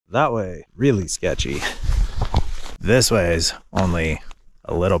That way, really sketchy. This way is only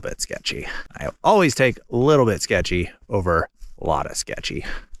a little bit sketchy. I always take a little bit sketchy over a lot of sketchy.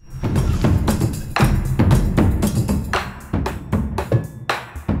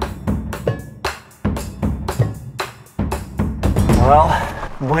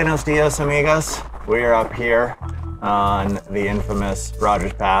 Well, buenos dias, amigos. We are up here on the infamous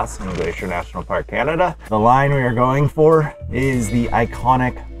Rogers Pass in Glacier National Park, Canada. The line we are going for is the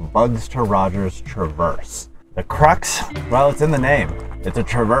iconic Bugs to Rogers Traverse. The crux, well, it's in the name. It's a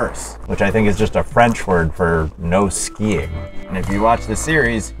traverse, which I think is just a French word for no skiing. And if you watch the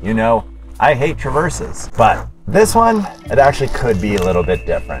series, you know I hate traverses. But this one, it actually could be a little bit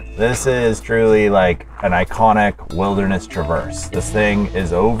different. This is truly like an iconic wilderness traverse. This thing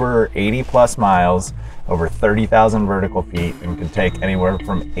is over 80 plus miles, over 30,000 vertical feet, and can take anywhere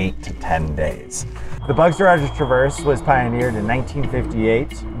from 8 to 10 days. The Bugs to Rogers Traverse was pioneered in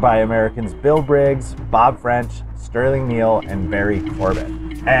 1958 by Americans Bill Briggs, Bob French, Sterling Neal, and Barry Corbett.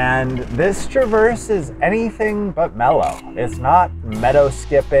 And this traverse is anything but mellow. It's not meadow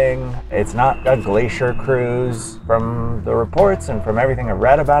skipping. It's not a glacier cruise. From the reports and from everything I've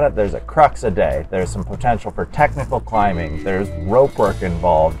read about it, there's a crux a day. There's some potential for technical climbing. There's rope work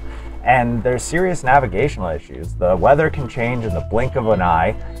involved. And there's serious navigational issues. The weather can change in the blink of an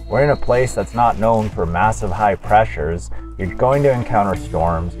eye. We're in a place that's not known for massive high pressures. You're going to encounter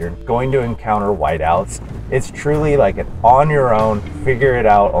storms. You're going to encounter whiteouts. It's truly like an on your own, figure it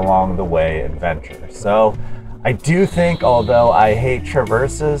out along the way adventure. So I do think, although I hate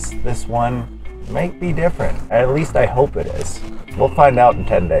traverses, this one might be different. At least I hope it is. We'll find out in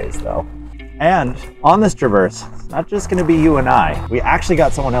 10 days though. And on this traverse, it's not just gonna be you and I. We actually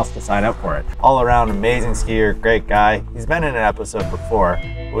got someone else to sign up for it. All around amazing skier, great guy. He's been in an episode before.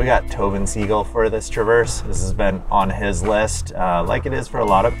 We got Tobin Seagel for this traverse. This has been on his list, like it is for a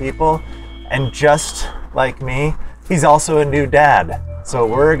lot of people. And just like me, he's also a new dad. So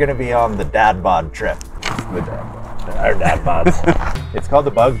we're gonna be on the dad bod trip. Our dad bods. It's called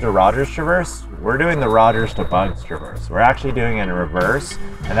the Bugs to Rogers Traverse. We're doing the Rogers to Bugs Traverse. We're actually doing it in reverse,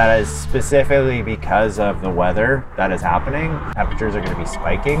 and that is specifically because of the weather that is happening. Temperatures are going to be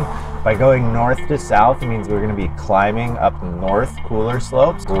spiking. By going north to south, it means we're going to be climbing up north, cooler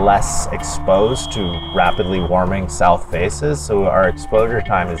slopes, less exposed to rapidly warming south faces, so our exposure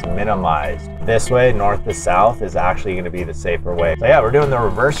time is minimized. This way, north to south, is actually going to be the safer way. So yeah, we're doing the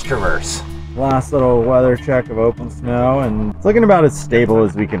reverse traverse. Last little weather check of open snow, and it's looking about as stable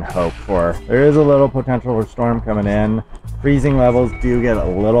as we can hope for. There is a little potential for storm coming in. Freezing levels do get a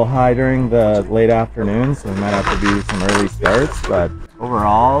little high during the late afternoon, so we might have to do some early starts, but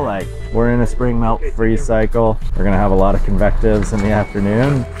overall, like, we're in a spring melt freeze cycle. We're gonna have a lot of convectives in the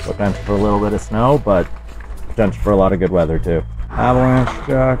afternoon, potential for a little bit of snow, but potential for a lot of good weather too. Avalanche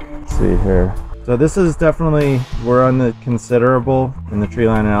check, let's see here. So this is definitely, we're on the considerable in the tree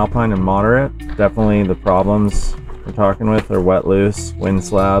line and alpine and moderate. Definitely the problems we're talking with are wet loose, wind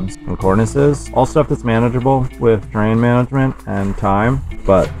slabs, and cornices. All stuff that's manageable with terrain management and time,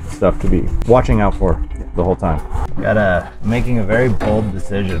 but stuff to be watching out for the whole time. Making a very bold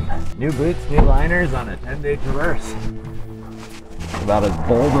decision. New boots, new liners on a 10-day traverse. About as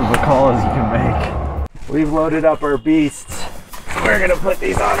bold of a call as you can make. We've loaded up our beasts. We're gonna put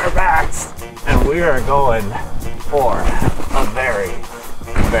these on our backs, and we are going for a very,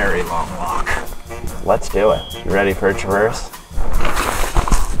 very long walk. Let's do it. You ready for a traverse?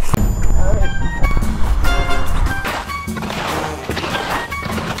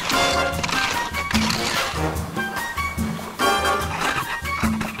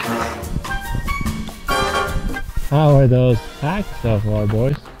 How are those packs so far,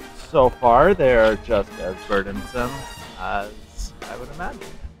 boys? So far, they are just as burdensome as I would imagine.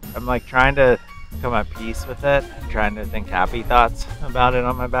 I'm like trying to come at peace with it, trying to think happy thoughts about it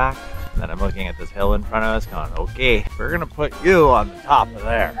on my back. And then I'm looking at this hill in front of us going, okay, we're gonna put you on the top of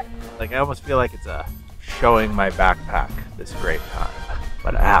there. Like I almost feel like it's a showing my backpack this great time,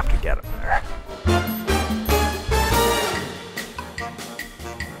 but I have to get him there.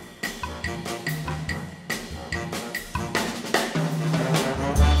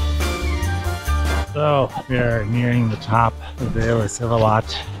 So we are nearing the top of the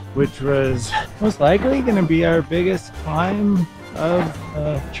Silhouette, which was most likely going to be our biggest climb of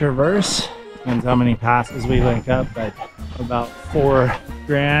the traverse. Depends how many passes we link up, but about 4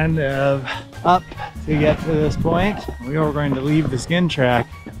 grand of up to get to this point. We are going to leave the skin track,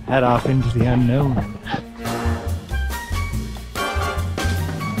 head off into the unknown.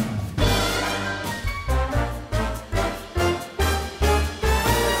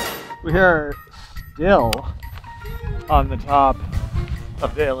 We are still on the top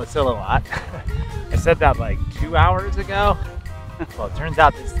of the Illecillewaet. I said that like 2 hours ago. Well, it turns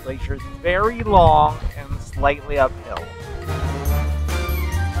out this glacier is very long and slightly uphill.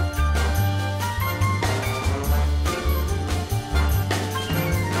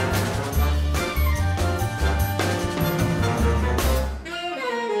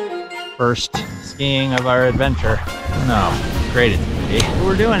 First skiing of our adventure. No, great it's gonna be.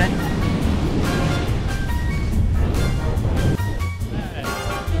 We're doing it.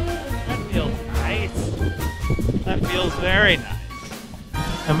 That feels nice. That feels very nice.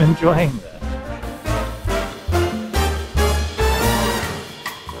 I'm enjoying this.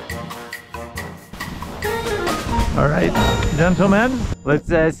 All right, gentlemen, let's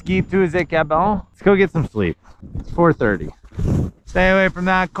ski to the cabin. Let's go get some sleep. It's 4:30. Stay away from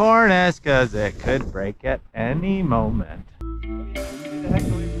that cornice because it could break at any moment.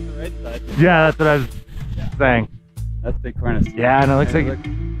 Yeah, that's what I was saying. That's the cornice. Yeah, and it looks like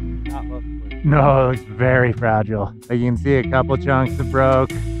not lovely. no, it looks very fragile. Like you can see a couple chunks that broke.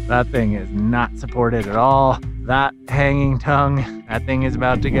 That thing is not supported at all. That hanging tongue, that thing is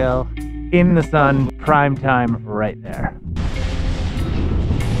about to go in the sun, prime time right there.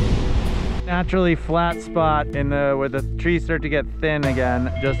 Naturally flat spot in the where the trees start to get thin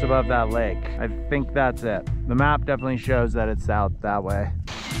again, just above that lake. I think that's it. The map definitely shows that it's south that way.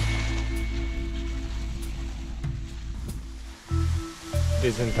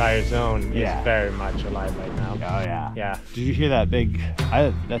 This entire zone Yeah. is very much alive right now. Oh yeah. Yeah. Did you hear that big?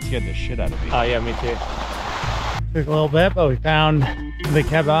 That scared the shit out of me. Oh yeah, me too. Took a little bit, but we found the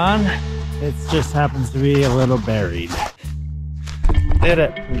cabin. It just happens to be a little buried. Did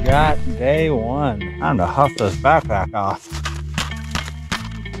it. We got day one. Time to huff this backpack off.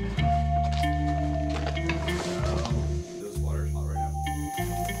 This water is hot right now.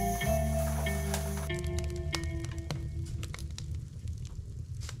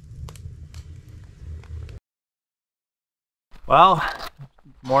 Well,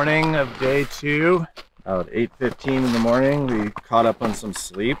 morning of day 2. About 8:15 in the morning, we caught up on some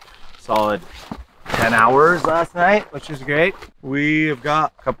sleep. Solid 10 hours last night, which is great. We have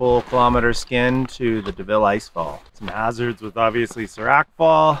got a couple kilometers skinned to the DeVille Icefall. Some hazards with obviously Serac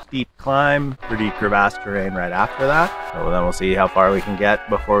Fall, steep climb, pretty crevasse terrain right after that. So then we'll see how far we can get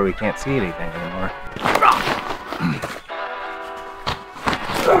before we can't see anything anymore.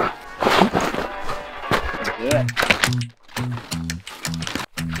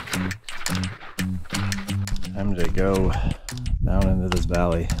 Time to go down into this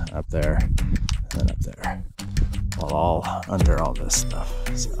valley, up there, and up there. Well, all under all this stuff.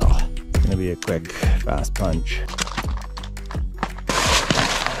 So it's gonna be a quick, fast punch.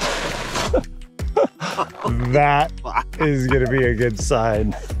 That is gonna be a good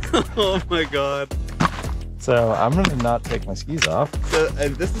sign. Oh my god. So I'm gonna not take my skis off. So,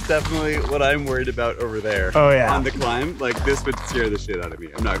 and this is definitely what I'm worried about over there. Oh yeah. On the climb, like this would scare the shit out of me.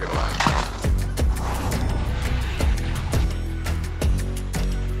 I'm not gonna lie.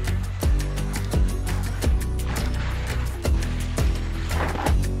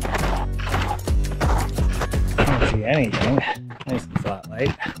 See anything. Nice and flat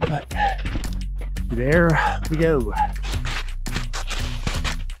light, but there we go.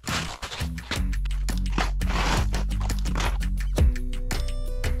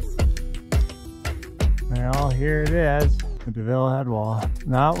 Well, here it is, the DeVille head wall.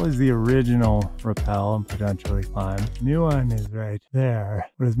 That was the original rappel and potentially climb. New one is right there.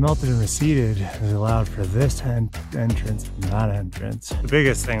 What is melted and receded has allowed for this entrance and that entrance. The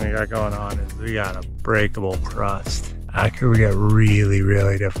biggest thing we got going on is we got a breakable crust. After we get really,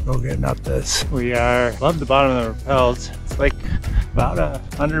 really difficult getting up this. We are above the bottom of the rappels. It's like about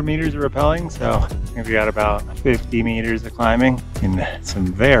 100 meters of rappelling, so I think we got about 50 meters of climbing in some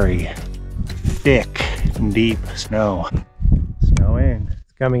very thick and deep snow. Snowing.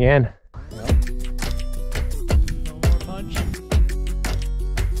 It's coming in.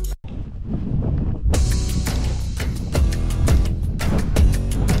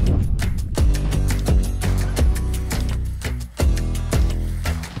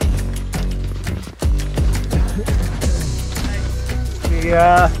 We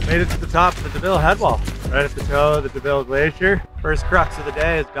made it to the top of the DeVille headwall, right at the toe of the DeVille Glacier. First crux of the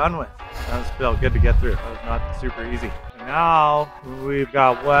day is done with. That was felt good to get through. That was not super easy. Now we've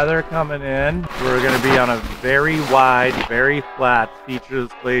got weather coming in. We're going to be on a very wide, very flat,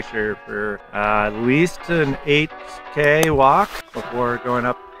 featureless glacier for at least an 8K walk before going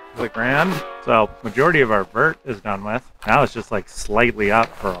up to the Grand. So majority of our vert is done with. Now it's just like slightly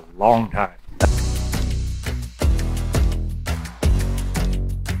up for a long time.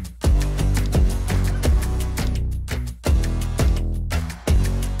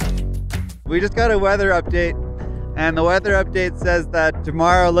 We just got a weather update, and the weather update says that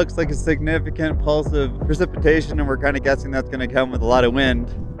tomorrow looks like a significant pulse of precipitation, and we're kind of guessing that's going to come with a lot of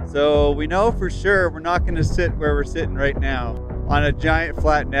wind. So we know for sure we're not going to sit where we're sitting right now on a giant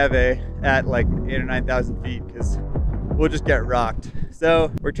flat neve at like 8,000 or 9,000 feet, because we'll just get rocked.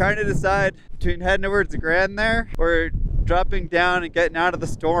 So we're trying to decide between heading towards the Grand there or dropping down and getting out of the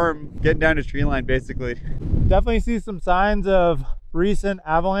storm, getting down to tree line basically. Definitely see some signs of recent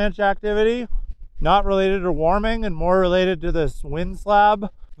avalanche activity, not related to warming and more related to this wind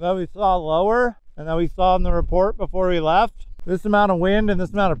slab that we saw lower and that we saw in the report before we left. This amount of wind and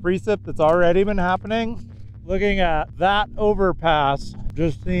this amount of precip that's already been happening, looking at that overpass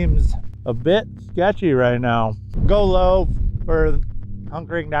just seems a bit sketchy right now. Go low for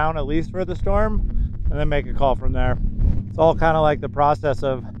hunkering down at least for the storm and then make a call from there. It's all kind of like the process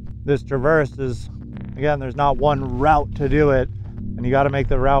of this traverse is, again, there's not one route to do it, and you got to make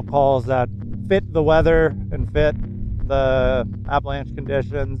the route calls that fit the weather and fit the avalanche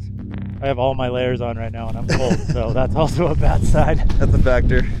conditions. I have all my layers on right now and I'm cold, so that's also a bad side. That's a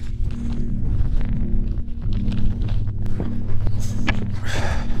factor.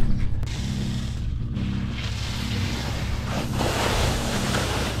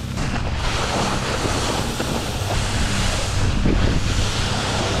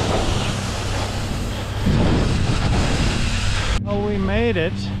 Oh, we made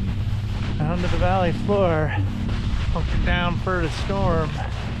it down to the valley floor. Hunker down for the storm.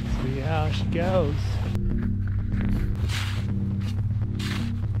 See how she goes.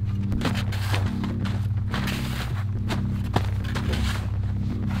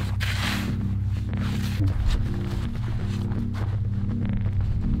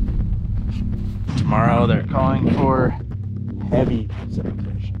 Tomorrow they're calling for heavy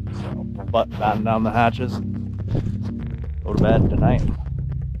precipitation, so we'll batten down the hatches. Go to bed tonight.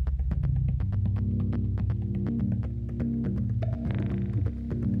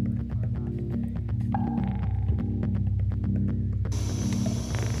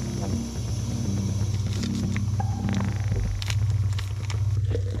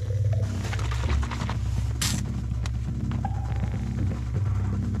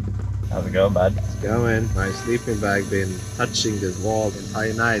 How's it going, bud? It's going. My sleeping bag been touching this wall the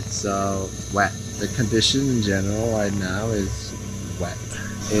entire night, so wet. The condition in general right now is wet.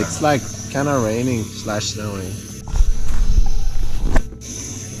 It's like kind of raining / snowing.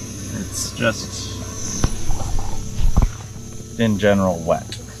 It's just in general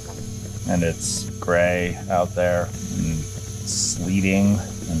wet, and it's gray out there and sleeting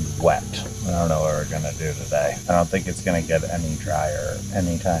and wet. I don't know what we're gonna do today. I don't think it's gonna get any drier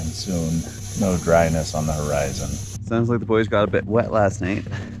anytime soon. No dryness on the horizon. Sounds like the boys got a bit wet last night.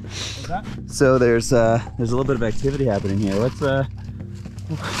 What's that? So there's a little bit of activity happening here. What's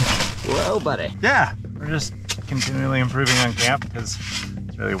whoa, buddy. Yeah, we're just continually improving on camp because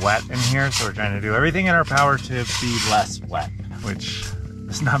it's really wet in here, so we're trying to do everything in our power to be less wet, which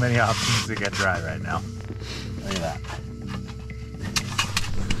there's not many options to get dry right now. Look at that.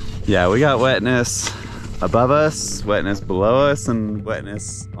 Yeah, we got wetness above us, wetness below us, and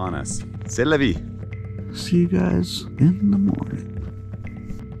wetness on us. C'est la vie. See you guys in the morning.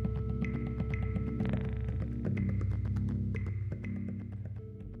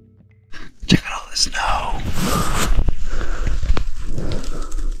 Check out all the snow.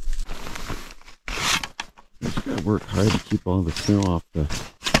 Just gotta work hard to keep all the snow off the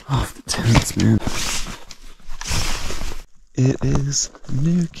tents, man. It is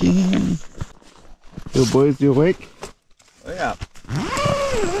nuking. Yo, boys, you awake? Oh yeah.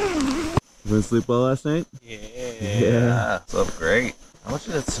 You went to sleep well last night? Yeah. Slept great. How much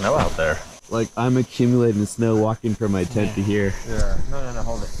did it snow out there? Like, I'm accumulating snow walking from my tent to here. Sure. No,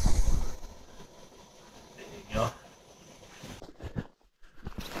 hold it. There you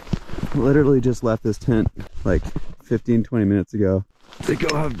go. Literally just left this tent like 15-20 minutes ago to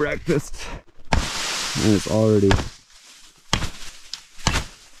go have breakfast, and it's already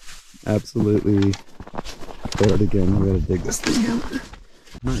absolutely cold again. We gotta dig this thing out.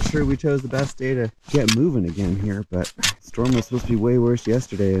 I'm not sure we chose the best day to get moving again here, but storm was supposed to be way worse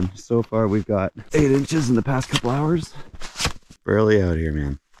yesterday, and so far we've got 8 inches in the past couple hours. Barely out here,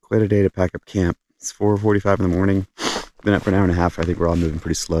 man. Quite a day to pack up camp. It's 4:45 in the morning. Been up for an hour and a half. I think we're all moving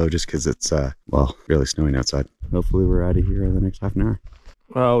pretty slow just because it's, well, really snowing outside. Hopefully we're out of here in the next half an hour.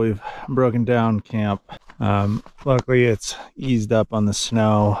 Well, we've broken down camp. Luckily it's eased up on the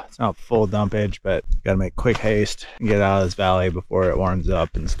snow. It's not full dumpage, but gotta make quick haste and get out of this valley before it warms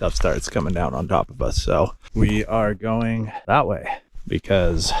up and stuff starts coming down on top of us. So we are going that way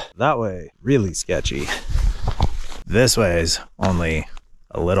because that way really sketchy. This way is only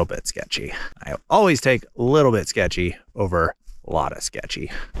a little bit sketchy. I always take a little bit sketchy over a lot of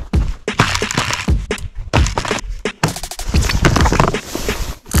sketchy.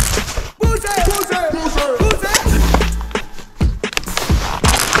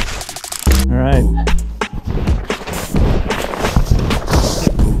 All right.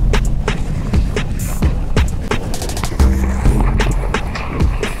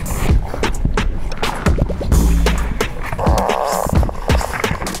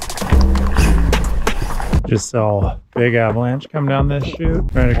 Just saw a big avalanche come down this chute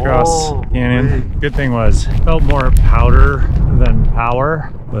right across the canyon. Good thing was, it felt more powder than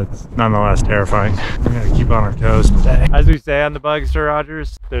power, but it's nonetheless terrifying. We're gonna keep on our toes today. As we say on the Bugster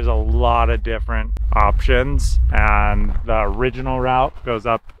Rogers, there's a lot of different options, and the original route goes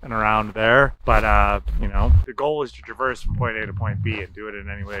up and around there. But you know, the goal is to traverse from point A to point B and do it in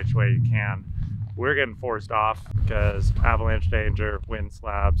any which way you can. We're getting forced off because avalanche danger, wind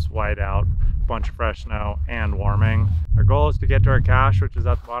slabs, whiteout, bunch of fresh snow, and warming. Our goal is to get to our cache, which is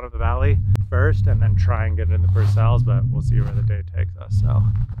at the bottom of the valley first, and then try and get in the Purcells, but we'll see where the day takes us. So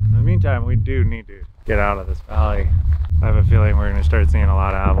in the meantime, we do need to get out of this valley. I have a feeling we're going to start seeing a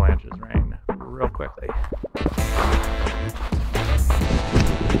lot of avalanches rain real quickly.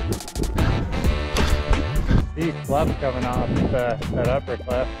 See fluff coming off that upper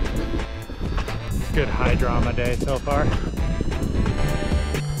cliff. Good high drama day so far.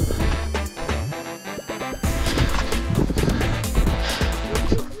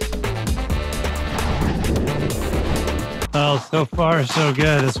 Well, so far so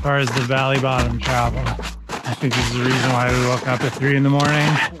good as far as the valley bottom travel. I think this is the reason why we woke up at 3 in the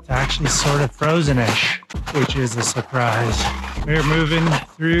morning. It's actually sort of frozen-ish, which is a surprise. We're moving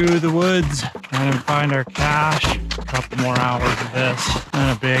through the woods trying to find our cache. A couple more hours of this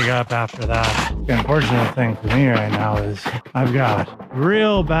and a big up after that. The unfortunate thing for me right now is I've got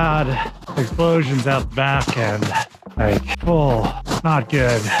real bad explosions out the back end. Like full, not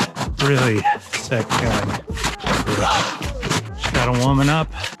good, really sick feeling. Just gotta woman up,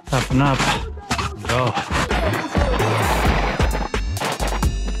 toughen up, and go.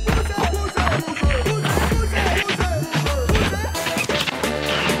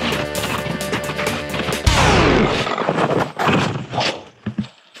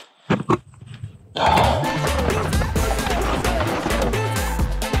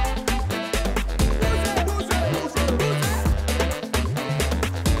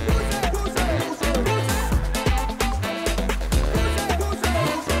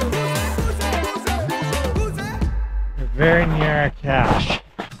 Very near a cache.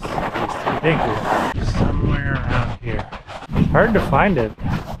 I think it's somewhere around here. It's hard to find it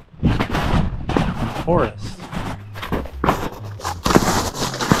in the forest.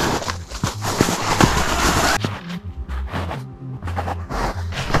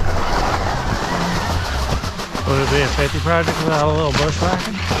 Would it be a 50 project without a little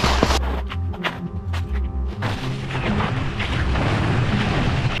bushwhacking?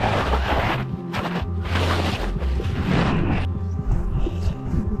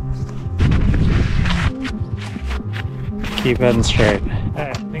 Keep heading straight.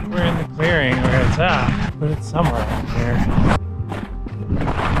 I think we're in the clearing where it's at, but it's somewhere around here.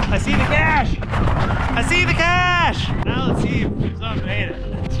 I see the cache! I see the cache! Now let's see if something made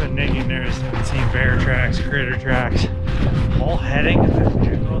it. It's been digging there. I've seen bear tracks, critter tracks, all heading in the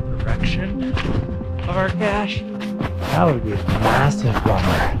general direction of our cache. That would be a massive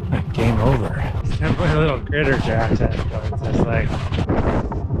bummer. Like game over. It's definitely little critter tracks at points. It's like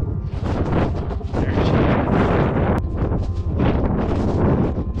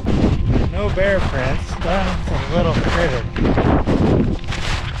no bear prints, that's a little critter.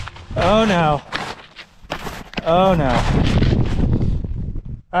 Oh no. Oh no.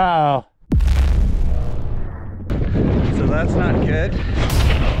 Uh oh. So that's not good.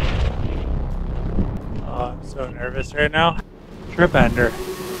 Oh, I'm so nervous right now. Trip ender.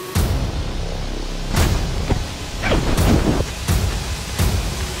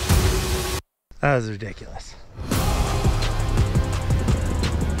 That was ridiculous.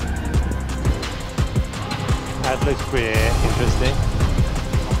 That looks pretty interesting.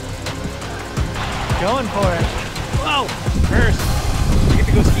 Going for it. Whoa! First, we get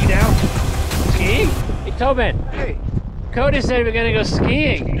to go ski down. Skiing? Hey, Tobin. Hey. Cody said we're gonna go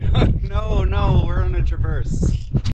skiing. No, we're on a traverse.